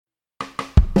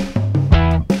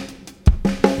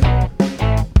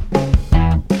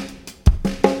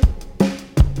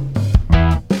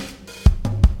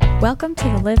Welcome to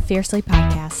the Live Fiercely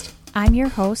podcast. I'm your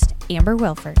host, Amber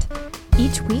Wilford.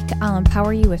 Each week, I'll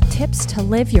empower you with tips to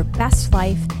live your best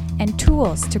life and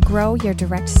tools to grow your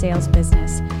direct sales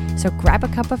business. So grab a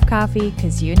cup of coffee,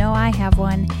 because you know I have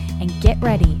one, and get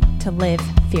ready to live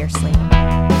fiercely.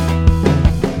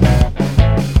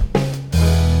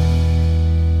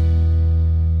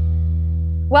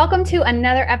 Welcome to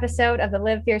another episode of the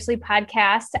Live Fiercely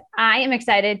podcast. I am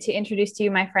excited to introduce to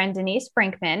you my friend, Denise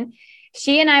Brinkman.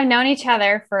 She and I have known each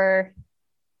other for,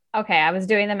 I was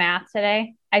doing the math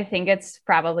today. I think it's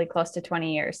probably close to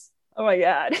 20 years. Oh my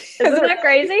God. Isn't that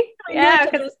crazy? Yeah.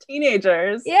 Because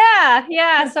teenagers.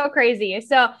 Yeah. So crazy.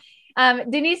 So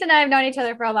Denise and I have known each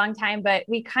other for a long time, but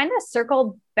we kind of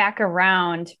circled back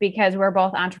around because we're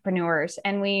both entrepreneurs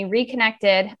and we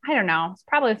reconnected. I don't know, it's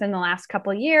probably within the last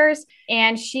couple of years.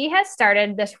 And she has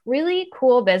started this really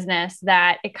cool business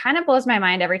that it kind of blows my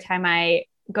mind every time I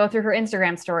go through her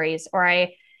Instagram stories, or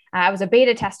I was a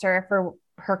beta tester for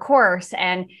her course.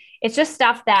 And it's just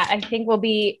stuff that I think will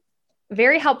be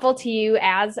very helpful to you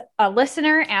as a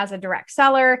listener, as a direct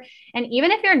seller. And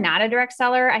even if you're not a direct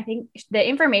seller, I think the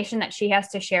information that she has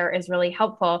to share is really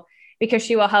helpful because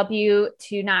she will help you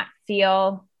to not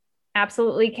feel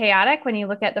absolutely chaotic when you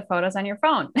look at the photos on your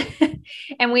phone.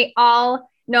 And we all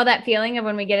know that feeling of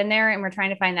when we get in there and we're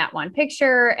trying to find that one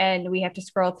picture and we have to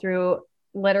scroll through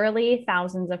literally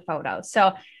thousands of photos.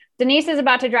 So Denise is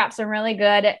about to drop some really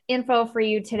good info for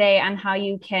you today on how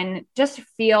you can just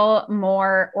feel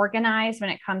more organized when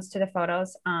it comes to the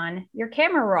photos on your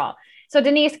camera roll. So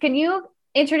Denise, can you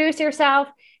introduce yourself,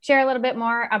 share a little bit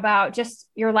more about just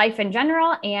your life in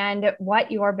general and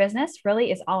what your business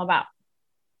really is all about?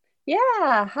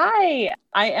 Yeah. Hi,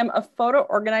 I am a photo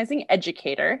organizing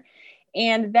educator.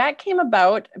 And that came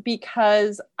about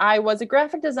because I was a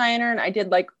graphic designer and I did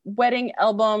like wedding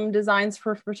album designs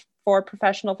for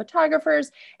professional photographers.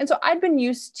 And so I'd been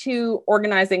used to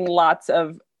organizing lots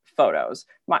of photos.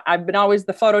 I've been always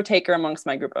the photo taker amongst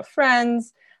my group of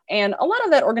friends. And a lot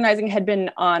of that organizing had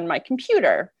been on my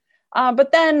computer.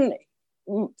 But then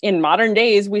in modern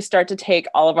days, we start to take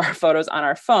all of our photos on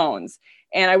our phones.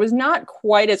 And I was not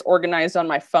quite as organized on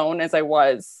my phone as I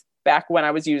was back when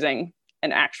I was using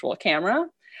an actual camera.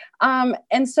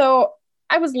 And so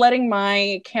I was letting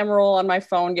my camera roll on my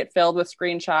phone get filled with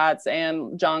screenshots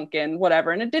and junk and whatever.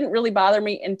 And it didn't really bother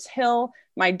me until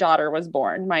my daughter was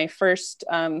born, my first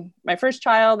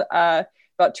child, about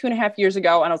 2.5 years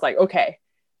ago. And I was like, okay,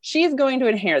 she's going to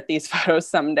inherit these photos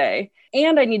someday.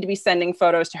 And I need to be sending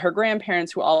photos to her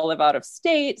grandparents who all live out of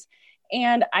state.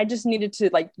 And I just needed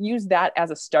to use that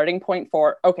as a starting point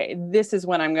for, okay, this is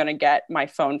when I'm going to get my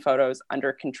phone photos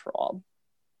under control.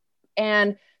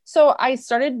 And so I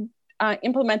started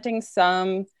implementing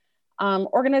some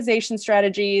organization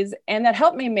strategies, and that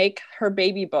helped me make her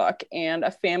baby book and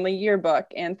a family yearbook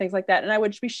and things like that. And I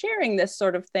would be sharing this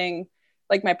sort of thing,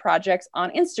 like my projects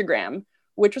on Instagram,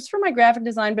 which was for my graphic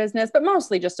design business, but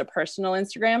mostly just a personal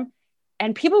Instagram.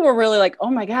 And people were really like, oh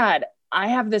my God, I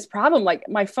have this problem. Like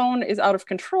my phone is out of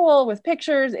control with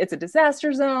pictures. It's a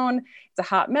disaster zone. It's a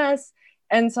hot mess.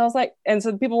 And so I was like, and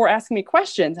so people were asking me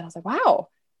questions and I was like, wow,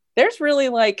 there's really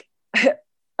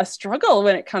a struggle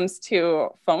when it comes to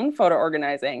phone photo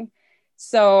organizing.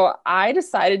 So I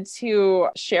decided to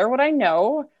share what I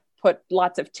know, put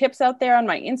lots of tips out there on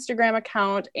my Instagram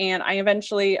account. And I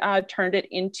eventually turned it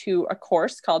into a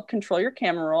course called Control Your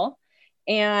Camera Roll.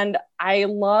 And I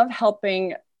love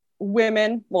helping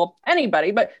women, well,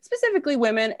 anybody, but specifically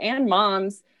women and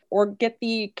moms, or get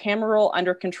the camera roll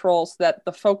under control so that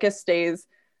the focus stays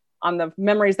on the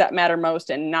memories that matter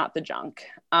most and not the junk.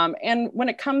 And when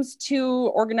it comes to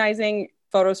organizing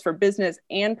photos for business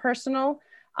and personal,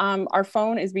 our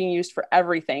phone is being used for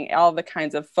everything, all the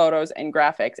kinds of photos and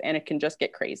graphics, and it can just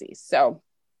get crazy. So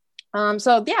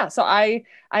I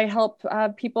help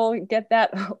people get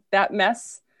that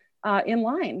mess in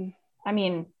line. I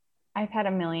mean, I've had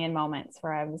a million moments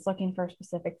where I was looking for a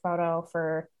specific photo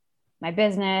for my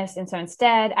business. And so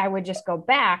instead I would just go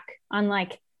back on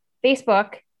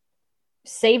Facebook,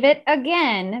 save it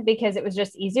again, because it was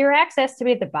just easier access to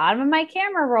be at the bottom of my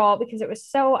camera roll because it was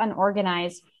so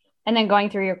unorganized. And then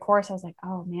going through your course, I was like,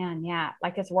 oh man, yeah,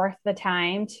 it's worth the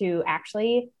time to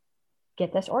actually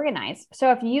get this organized.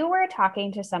 So if you were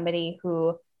talking to somebody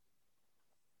who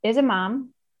is a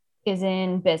mom, is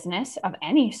in business of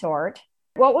any sort,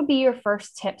 what would be your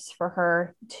first tips for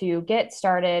her to get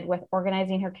started with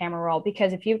organizing her camera roll?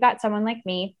 Because if you've got someone like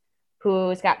me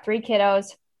who's got 3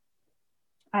 kiddos,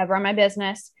 I've run my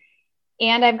business,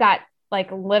 and I've got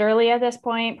literally at this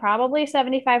point, probably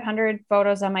 7,500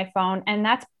 photos on my phone. And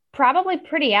that's probably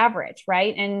pretty average,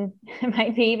 right? And it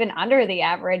might be even under the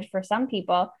average for some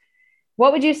people.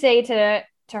 what would you say to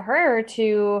her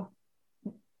to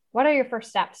what are your first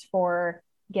steps for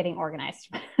getting organized?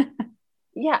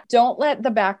 Yeah, don't let the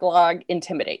backlog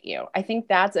intimidate you. I think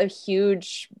that's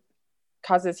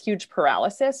causes huge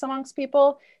paralysis amongst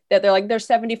people, that they're like, there's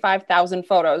 75,000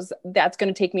 photos. That's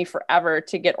going to take me forever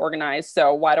to get organized.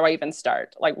 So why do I even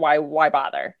start? Like, why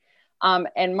bother?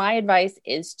 And my advice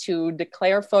is to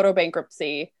declare photo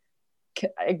bankruptcy,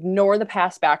 ignore the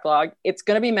past backlog. It's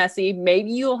going to be messy.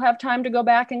 Maybe you'll have time to go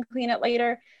back and clean it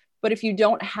later. But if you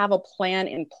don't have a plan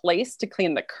in place to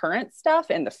clean the current stuff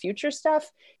and the future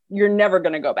stuff, you're never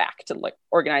going to go back to like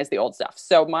organize the old stuff.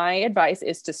 So my advice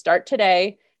is to start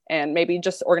today and maybe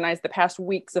just organize the past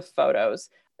weeks of photos.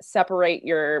 Separate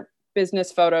your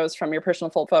business photos from your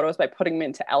personal photos by putting them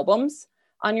into albums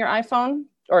on your iPhone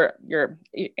or your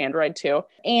Android too.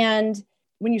 And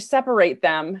when you separate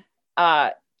them,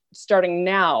 starting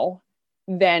now,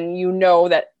 then you know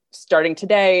that starting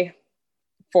today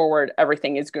forward,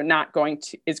 everything is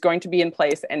going to be in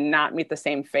place and not meet the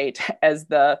same fate as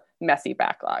the messy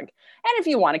backlog. And if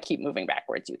you want to keep moving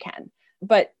backwards, you can.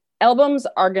 But albums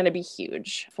are going to be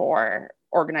huge for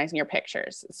organizing your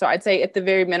pictures. So I'd say at the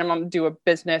very minimum, do a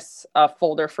business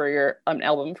folder for an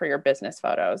album for your business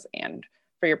photos and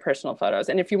for your personal photos.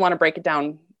 And if you want to break it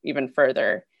down even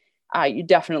further, you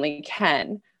definitely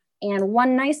can. And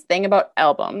one nice thing about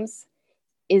albums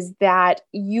is that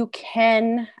you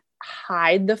can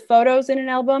hide the photos in an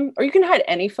album, or you can hide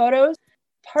any photos.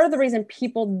 Part of the reason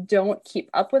people don't keep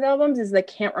up with albums is they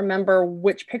can't remember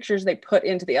which pictures they put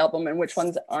into the album and which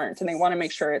ones aren't. And they want to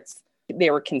make sure they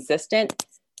were consistent.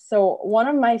 So one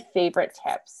of my favorite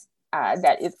tips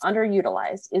that is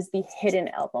underutilized is the hidden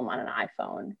album on an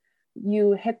iPhone.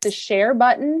 You hit the share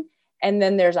button and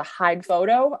then there's a hide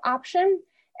photo option.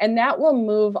 And that will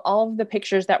move all of the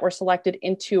pictures that were selected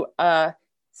into a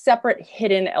separate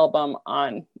hidden album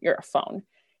on your phone.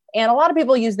 And a lot of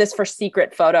people use this for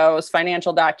secret photos,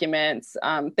 financial documents,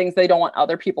 things they don't want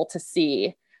other people to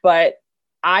see. But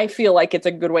I feel like it's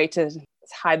a good way to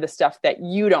hide the stuff that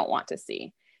you don't want to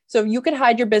see. So you could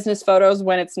hide your business photos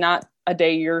when it's not a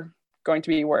day you're going to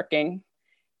be working.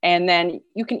 And then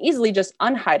you can easily just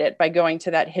unhide it by going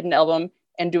to that hidden album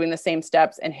and doing the same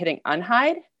steps and hitting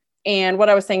unhide. And what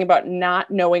I was saying about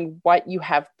not knowing what you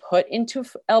have put into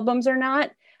albums or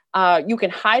not, you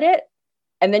can hide it.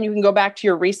 And then you can go back to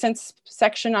your recents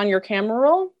section on your camera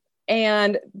roll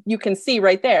and you can see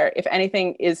right there, if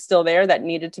anything is still there that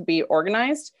needed to be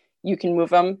organized, you can move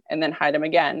them and then hide them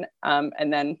again.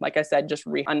 And then, like I said, just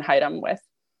unhide them with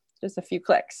just a few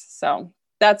clicks. So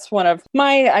that's one of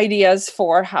my ideas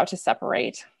for how to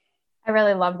separate. I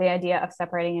really love the idea of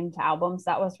separating into albums.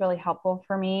 That was really helpful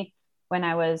for me when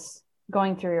I was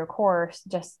going through your course,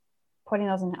 just putting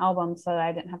those in albums so that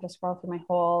I didn't have to scroll through my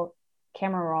whole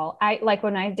camera roll. I like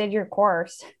when I did your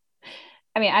course,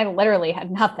 I mean, I literally had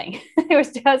nothing. It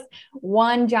was just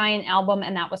one giant album,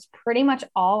 and that was pretty much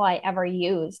all I ever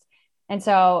used. And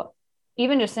so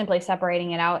even just simply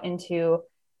separating it out into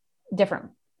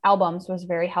different albums was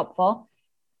very helpful.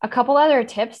 A couple other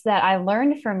tips that I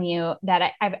learned from you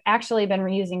that I've actually been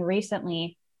using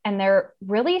recently, and they're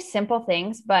really simple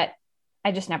things, but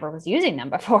I just never was using them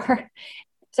before.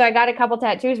 So I got a couple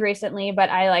tattoos recently, but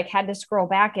I like had to scroll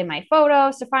back in my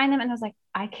photos to find them. And I was like,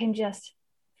 I can just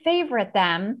favorite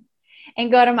them and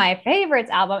go to my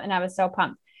favorites album. And I was so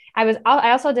pumped.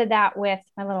 I also did that with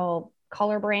my little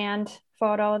color brand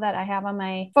photo that I have on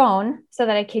my phone so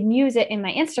that I can use it in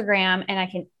my Instagram and I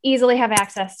can easily have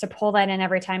access to pull that in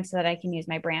every time so that I can use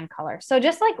my brand color. So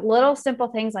just like little simple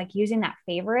things like using that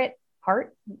favorite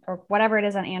heart or whatever it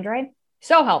is on Android.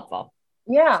 So helpful.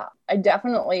 Yeah, I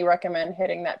definitely recommend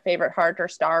hitting that favorite heart or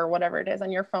star or whatever it is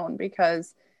on your phone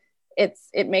because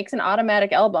it makes an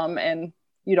automatic album and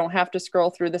you don't have to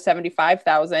scroll through the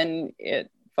 75,000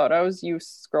 photos. You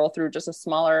scroll through just a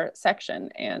smaller section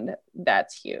and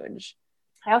that's huge.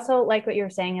 I also like what you were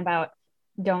saying about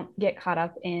don't get caught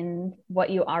up in what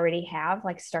you already have,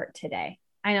 like start today.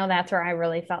 I know that's where I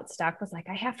really felt stuck was like,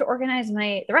 I have to organize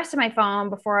the rest of my phone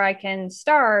before I can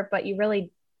start, but you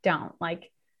really don't.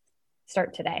 Like,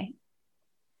 start today.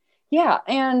 Yeah.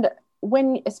 And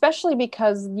especially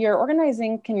because your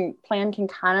organizing plan can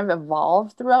kind of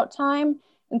evolve throughout time.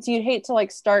 And so you'd hate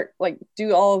to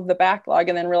do all of the backlog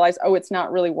and then realize, oh, it's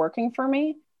not really working for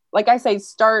me. Like I say,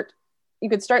 you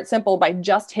could start simple by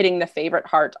just hitting the favorite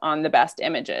heart on the best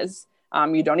images.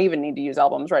 You don't even need to use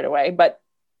albums right away, but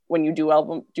when you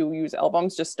do use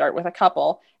albums, just start with a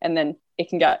couple and then it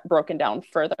can get broken down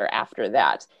further after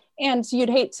that. And so you'd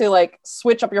hate to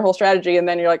switch up your whole strategy. And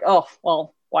then you're like, oh,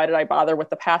 well, why did I bother with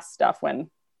the past stuff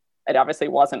when it obviously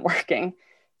wasn't working?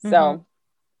 Mm-hmm. So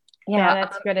Yeah,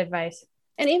 that's good advice.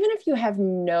 And even if you have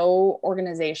no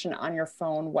organization on your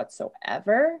phone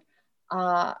whatsoever,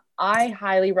 I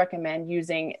highly recommend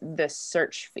using the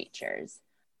search features.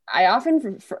 I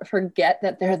often forget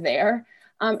that they're there.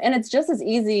 And it's just as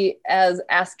easy as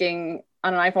asking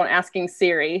on an iPhone, asking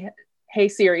Siri, hey,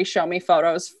 Siri, show me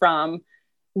photos from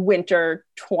winter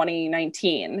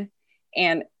 2019.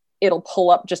 And it'll pull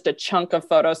up just a chunk of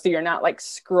photos. So you're not like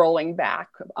scrolling back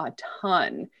a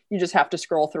ton. You just have to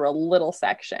scroll through a little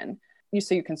section.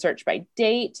 So you can search by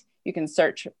date. You can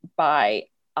search by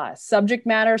subject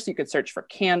matter. So you could search for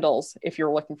candles if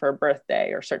you're looking for a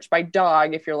birthday, or search by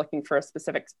dog if you're looking for a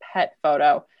specific pet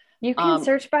photo. You can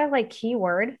search by like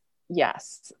keyword.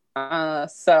 Yes. So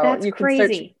that's you can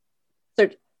crazy.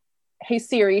 search, hey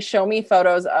Siri, show me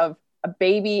photos of a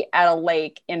baby at a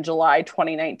lake in July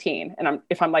 2019. And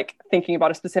if I'm like thinking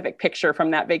about a specific picture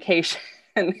from that vacation.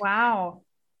 Wow.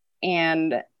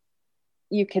 And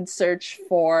you could search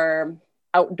for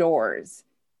outdoors.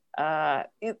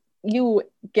 You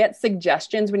get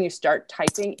suggestions when you start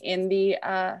typing in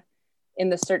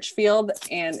the search field,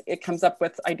 and it comes up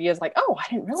with ideas like, oh, I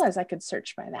didn't realize I could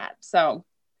search by that. So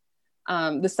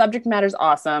the subject matter is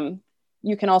awesome.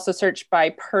 You can also search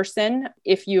by person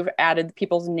if you've added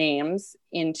people's names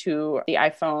into the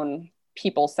iPhone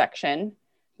people section.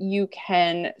 You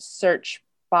can search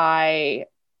by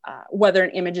whether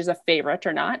an image is a favorite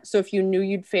or not. So if you knew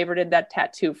you'd favorited that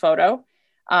tattoo photo,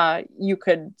 you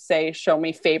could say, show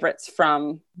me favorites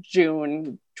from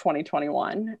June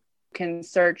 2021. You can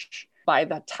search by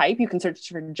the type. You can search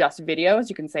for just videos.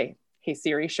 You can say, hey,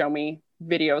 Siri, show me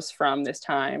videos from this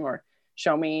time, or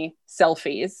show me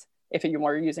selfies if you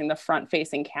were using the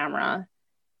front-facing camera.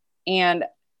 And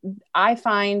I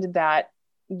find that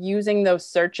using those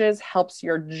searches helps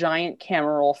your giant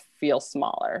camera roll feel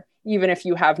smaller, even if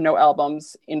you have no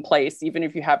albums in place, even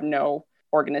if you have no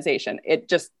organization. It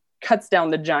just cuts down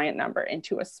the giant number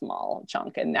into a small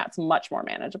chunk, and that's much more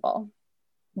manageable.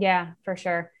 Yeah, for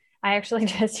sure. I actually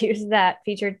just used that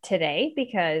feature today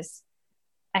because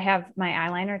I have my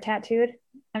eyeliner tattooed.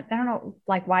 I don't know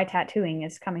like why tattooing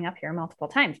is coming up here multiple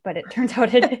times, but it turns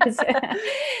out it is.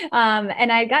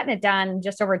 And I'd gotten it done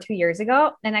just over 2 years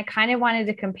ago. And I kind of wanted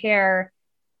to compare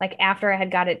like after I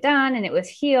had got it done and it was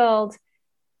healed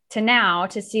to now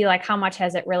to see like how much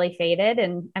has it really faded.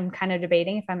 And I'm kind of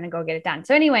debating if I'm going to go get it done.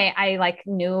 So anyway, I like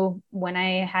knew when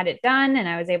I had it done, and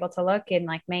I was able to look in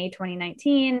like May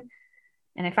 2019,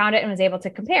 and I found it and was able to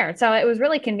compare. So it was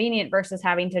really convenient versus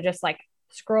having to just like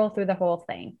scroll through the whole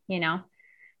thing, you know?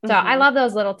 So I love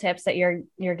those little tips that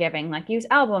you're giving, like use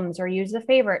albums or use the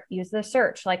favorite, use the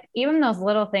search. Like even those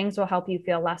little things will help you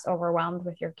feel less overwhelmed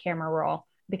with your camera roll,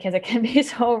 because it can be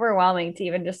so overwhelming to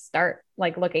even just start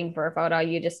like looking for a photo.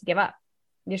 You just give up.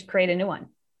 You just create a new one.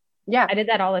 Yeah. I did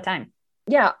that all the time.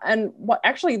 Yeah. And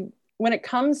when it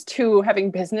comes to having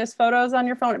business photos on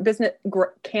your phone,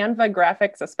 Canva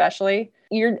graphics especially,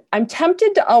 I'm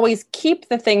tempted to always keep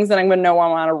the things that I'm going to know I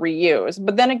want to reuse,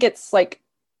 but then it gets like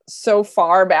so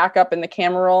far back up in the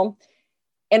camera roll.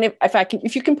 And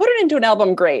if you can put it into an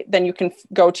album, great, then you can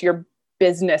go to your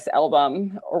business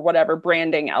album or whatever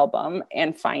branding album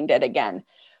and find it again.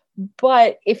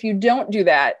 But if you don't do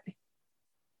that,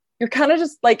 you're kind of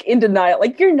just like in denial.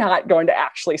 Like you're not going to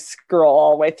actually scroll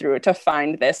all the way through to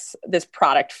find this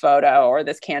product photo or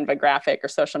this Canva graphic or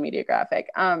social media graphic.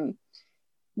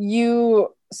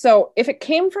 So if it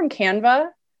came from Canva,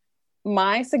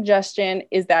 my suggestion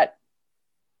is that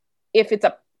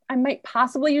I might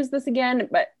possibly use this again,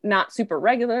 but not super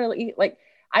regularly. Like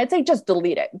I'd say just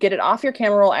delete it, get it off your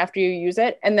camera roll after you use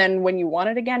it. And then when you want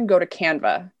it again, go to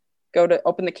Canva,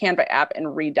 open the Canva app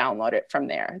and re-download it from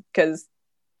there. Because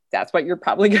that's what you're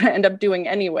probably going to end up doing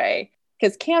anyway.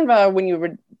 Because Canva, when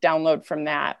you download from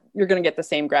that, you're going to get the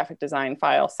same graphic design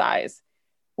file size.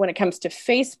 When it comes to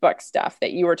Facebook stuff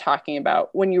that you were talking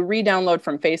about, when you re-download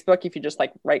from Facebook, if you just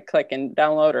like right click and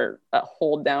download or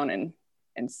hold down and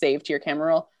save to your camera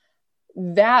roll,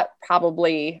 that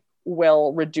probably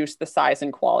will reduce the size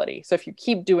and quality. So if you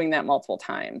keep doing that multiple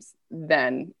times,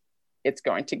 then it's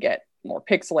going to get more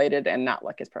pixelated and not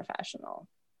look as professional.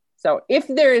 So if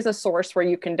there is a source where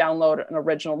you can download an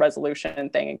original resolution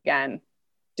thing again,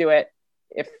 do it.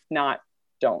 If not,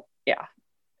 don't. Yeah.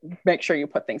 Make sure you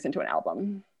put things into an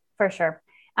album. For sure.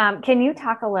 Can you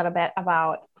talk a little bit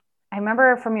about, I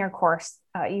remember from your course,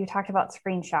 you talked about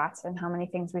screenshots and how many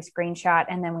things we screenshot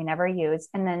and then we never use.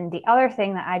 And then the other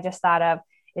thing that I just thought of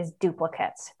is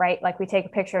duplicates, right? Like we take a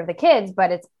picture of the kids,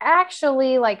 but it's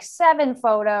actually like 7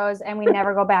 photos and we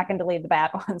never go back and delete the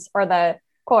bad ones or the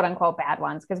quote unquote bad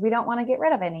ones because we don't want to get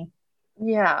rid of any.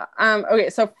 Yeah. Okay.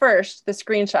 So first, the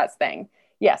screenshots thing.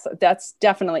 Yes, that's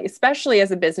definitely, especially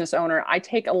as a business owner, I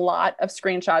take a lot of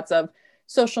screenshots of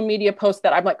social media posts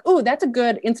that I'm like, oh, that's a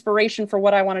good inspiration for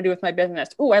what I want to do with my business.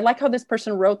 Oh, I like how this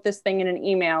person wrote this thing in an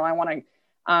email. I want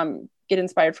to get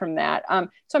inspired from that.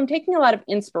 So I'm taking a lot of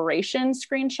inspiration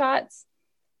screenshots,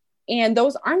 and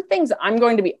those aren't things I'm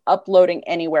going to be uploading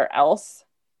anywhere else.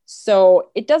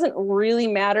 So it doesn't really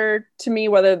matter to me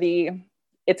whether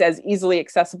it's as easily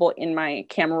accessible in my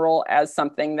camera roll as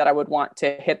something that I would want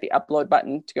to hit the upload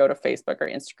button to go to Facebook or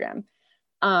Instagram.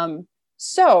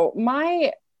 So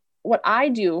what I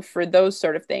do for those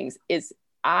sort of things is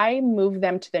I move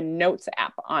them to the Notes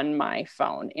app on my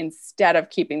phone instead of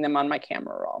keeping them on my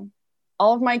camera roll.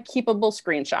 All of my keepable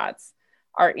screenshots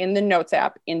are in the Notes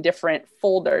app in different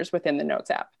folders within the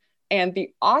Notes app. And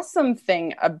the awesome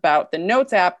thing about the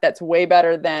Notes app that's way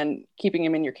better than keeping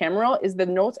them in your camera roll is the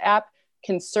Notes app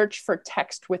can search for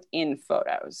text within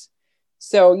photos.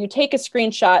 So you take a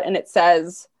screenshot and it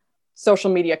says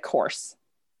social media course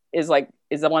is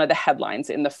one of the headlines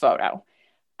in the photo.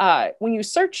 When you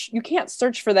search, you can't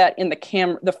search for that in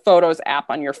the Photos app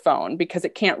on your phone because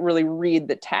it can't really read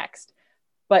the text.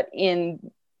 But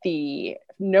in the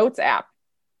Notes app,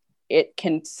 it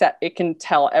can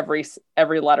tell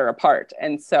every letter apart.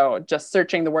 And so just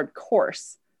searching the word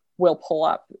course will pull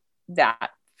up that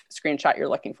screenshot you're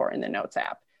looking for in the Notes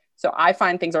app. So I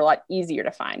find things are a lot easier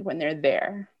to find when they're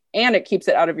there, and it keeps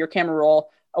it out of your camera roll,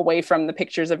 away from the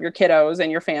pictures of your kiddos and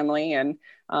your family and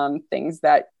things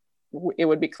that it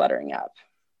would be cluttering up.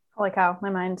 Holy cow, my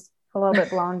mind's a little bit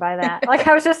blown by that. Like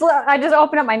I just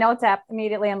opened up my Notes app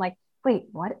immediately. I'm like, wait,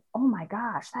 what? Oh my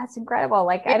gosh, that's incredible.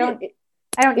 Like I don't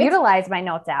utilize my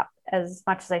Notes app as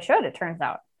much as I should, it turns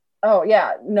out. Oh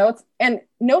yeah, Notes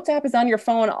app is on your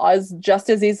phone as just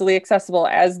as easily accessible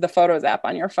as the Photos app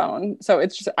on your phone. So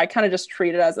I kind of just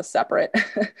treat it as a separate,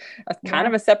 kind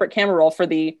of a separate camera roll for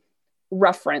the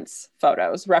reference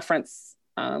photos. Reference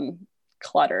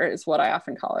clutter is what I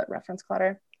often call it, reference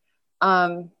clutter.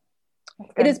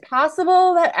 It is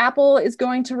possible that Apple is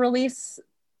going to release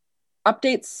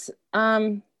updates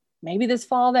maybe this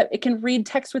fall that it can read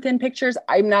text within pictures.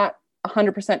 I'm not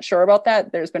 100% sure about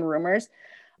that. There's been rumors,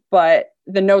 but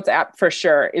the Notes app for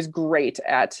sure is great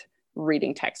at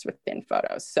reading text within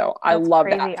photos. So I love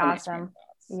that. Awesome.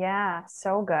 Yeah,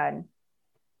 so good.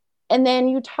 And then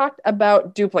you talked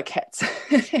about duplicates.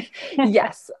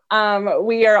 Yes,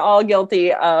 we are all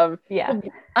guilty of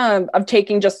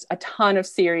taking just a ton of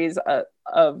series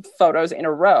of photos in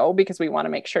a row because we want to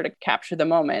make sure to capture the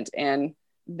moment. And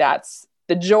that's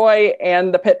the joy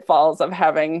and the pitfalls of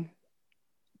having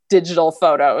digital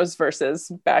photos versus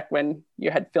back when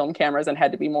you had film cameras and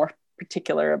had to be more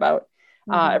particular about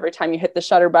every time you hit the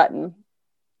shutter button.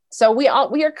 So we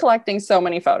are collecting so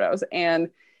many photos, and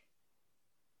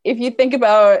if you think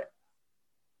about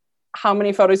how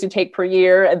many photos you take per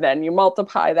year, and then you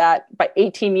multiply that by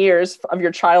 18 years of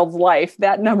your child's life,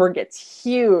 that number gets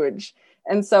huge.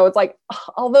 And so it's like,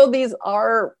 although these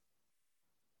are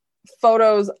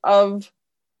photos of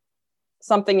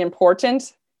something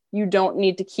important, you don't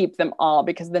need to keep them all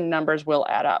because the numbers will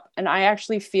add up. And I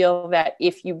actually feel that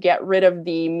if you get rid of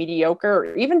the mediocre,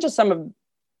 or even just some of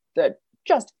the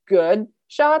just good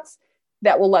shots,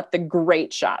 that will let the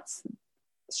great shots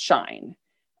shine.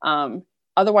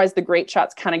 Otherwise the great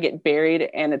shots kind of get buried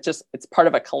and it's part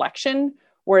of a collection.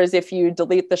 Whereas if you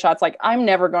delete the shots, like I'm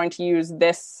never going to use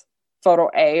this photo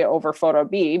A over photo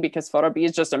B because photo B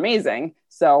is just amazing.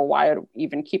 So why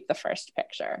even keep the first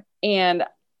picture? And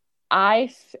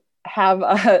I have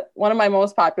one of my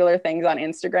most popular things on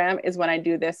Instagram is when I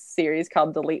do this series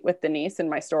called Delete with Denise in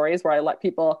my stories, where I let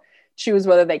people choose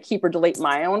whether they keep or delete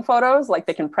my own photos, like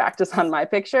they can practice on my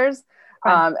pictures.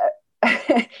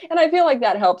 And I feel like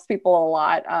that helps people a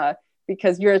lot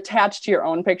because you're attached to your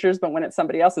own pictures, but when it's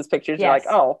somebody else's pictures, you're like,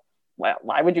 oh, well,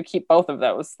 why would you keep both of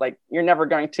those? Like you're never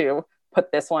going to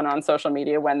put this one on social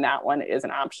media when that one is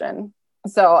an option.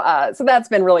 So that's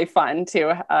been really fun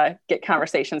to get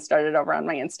conversations started over on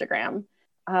my Instagram.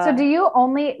 So do you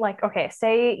only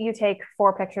say you take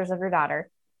 4 pictures of your daughter.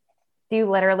 Do you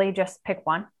literally just pick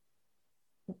one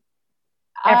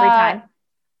every time?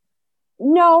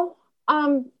 No.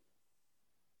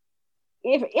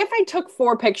 If I took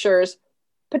 4 pictures,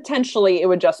 potentially it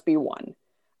would just be one.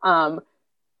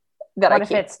 That what I if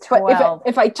keep. It's 12? But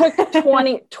if I took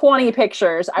 20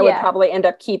 pictures, I would probably end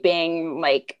up keeping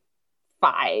like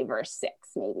 5 or 6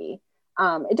 maybe.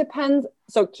 It depends.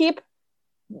 So keep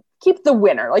the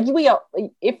winner. Like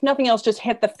if nothing else, just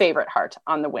hit the favorite heart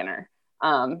on the winner.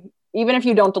 Even if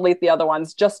you don't delete the other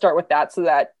ones, just start with that so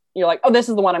that you're like, oh, this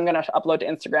is the one I'm going to upload to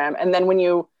Instagram. And then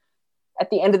at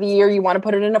the end of the year, you want to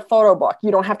put it in a photo book. You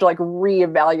don't have to like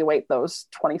reevaluate those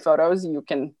 20 photos. You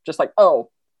can just like, oh,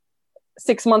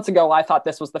 6 months ago, I thought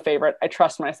this was the favorite. I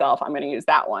trust myself. I'm going to use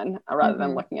that one rather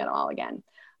than looking at them all again.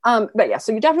 But yeah,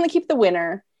 so you definitely keep the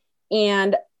winner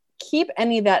and keep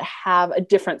any that have a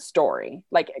different story.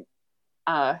 Like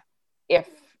if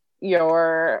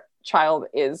your child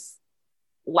is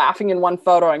laughing in one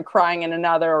photo and crying in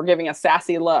another, or giving a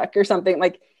sassy look or something,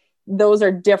 like those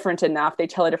are different enough. They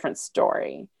tell a different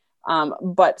story.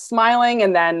 But smiling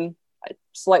and then a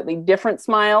slightly different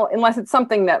smile, unless it's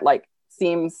something that like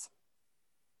seems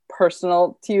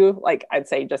personal to you, like I'd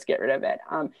say just get rid of it.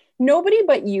 Nobody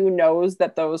but you knows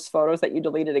that those photos that you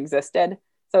deleted existed.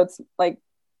 So it's like,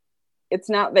 it's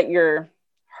not that you're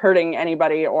hurting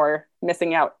anybody or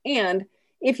missing out. And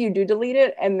if you do delete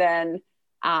it and then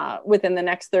within the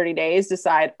next 30 days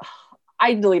decide, oh,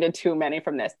 I deleted too many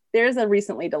from this, there's a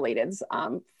recently deleted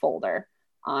folder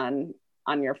on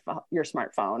your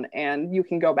smartphone, and you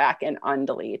can go back and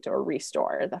undelete or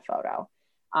restore the photo.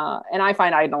 And I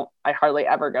find I hardly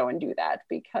ever go and do that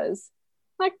because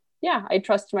like, yeah, I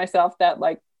trust myself that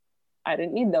like, I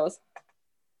didn't need those.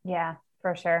 Yeah,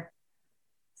 for sure.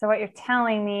 So what you're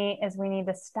telling me is we need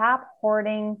to stop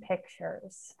hoarding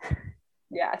pictures.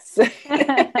 Yes.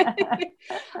 I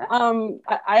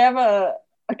have a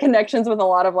connections with a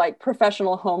lot of like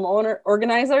professional homeowner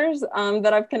organizers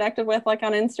that I've connected with like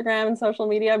on Instagram and social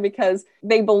media, because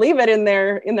they believe it in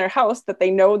their house that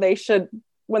they know they should,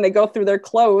 when they go through their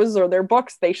clothes or their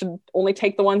books, they should only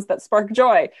take the ones that spark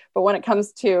joy. But when it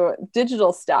comes to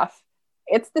digital stuff,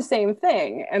 it's the same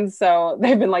thing. And so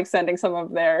they've been like sending some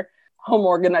of their home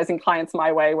organizing clients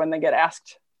my way when they get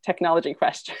asked technology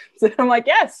questions. And I'm like,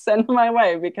 yes, send them my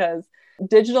way, because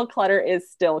digital clutter is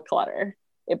still clutter.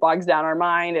 It bogs down our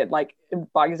mind. It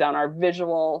bogs down our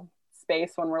visual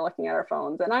space when we're looking at our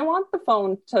phones. And I want the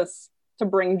phone to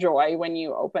bring joy when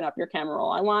you open up your camera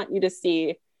roll. I want you to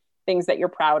see things that you're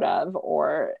proud of,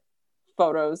 or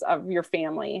photos of your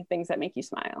family, things that make you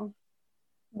smile.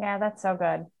 Yeah, that's so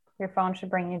good. Your phone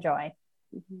should bring you joy.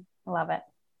 Mm-hmm. I love it.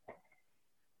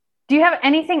 Do you have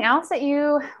anything else that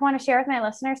you want to share with my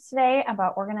listeners today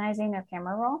about organizing their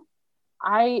camera roll?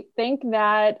 I think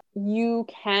that you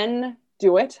can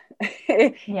do it.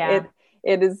 Yeah.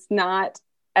 It is not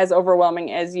as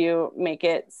overwhelming as you make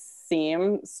it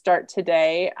seem. Start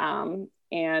today.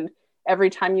 And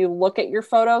every time you look at your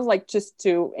photos, like just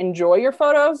to enjoy your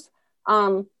photos,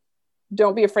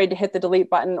 don't be afraid to hit the delete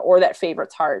button or that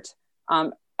favorites heart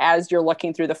as you're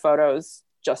looking through the photos,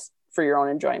 just for your own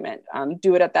enjoyment.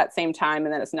 Do it at that same time,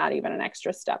 and then it's not even an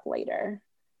extra step later.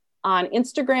 On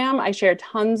Instagram, I share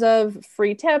tons of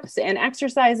free tips and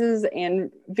exercises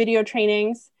and video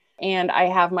trainings. And I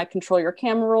have my Control Your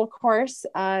Camera Roll course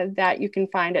that you can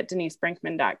find at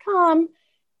denisebrinkman.com.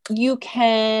 You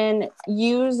can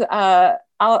use,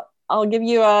 I'll give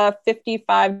you a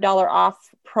 $55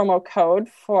 off promo code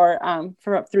for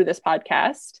through this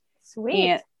podcast.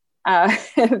 Sweet. And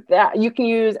that you can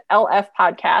use LF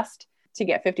podcast to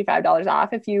get $55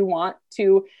 off if you want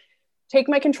to take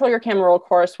my Control Your Camera Roll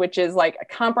course, which is like a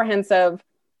comprehensive,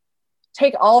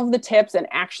 take all of the tips and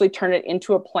actually turn it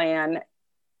into a plan,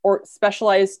 or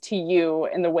specialize to you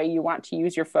in the way you want to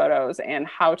use your photos and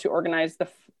how to organize the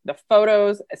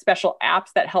photos, special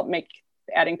apps that help make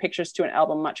adding pictures to an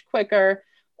album much quicker,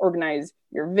 organize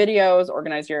your videos,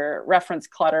 organize your reference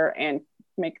clutter, and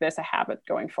make this a habit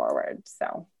going forward.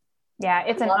 So yeah,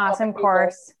 it's an awesome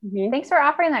course. Mm-hmm. Thanks for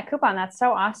offering that coupon. That's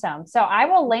so awesome. So I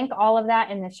will link all of that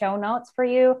in the show notes for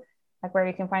you, like where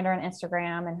you can find her on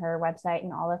Instagram and her website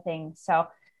and all the things. So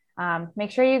make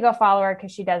sure you go follow her,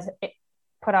 because she does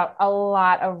put out a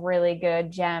lot of really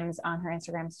good gems on her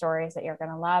Instagram stories that you're going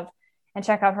to love. And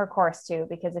check out her course too,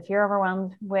 because if you're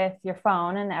overwhelmed with your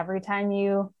phone and every time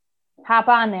you hop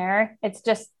on there, it's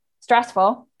just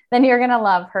stressful, then you're going to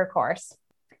love her course.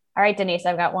 All right, Denise,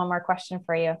 I've got one more question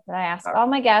for you that I ask all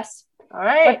my guests. All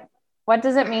right. What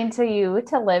does it mean to you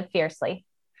to live fiercely?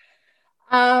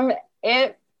 I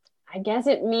guess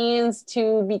it means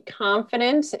to be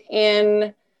confident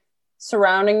in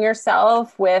surrounding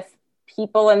yourself with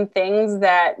people and things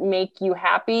that make you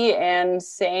happy, and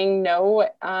saying no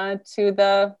to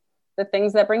the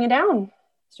things that bring you down.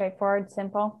 Straightforward,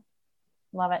 simple.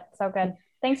 Love it. So good.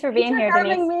 Thanks for being here,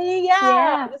 Denise. Having me.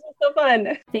 Yeah. This was so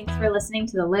fun. Thanks for listening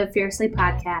to the Live Fiercely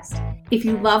podcast. If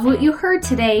you love what you heard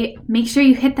today, make sure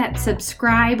you hit that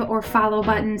subscribe or follow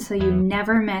button so you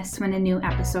never miss when a new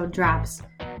episode drops.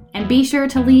 And be sure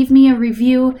to leave me a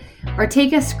review or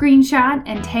take a screenshot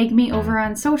and tag me over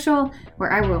on social,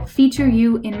 where I will feature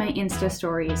you in my Insta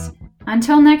stories.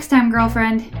 Until next time,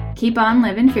 girlfriend, keep on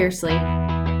living fiercely.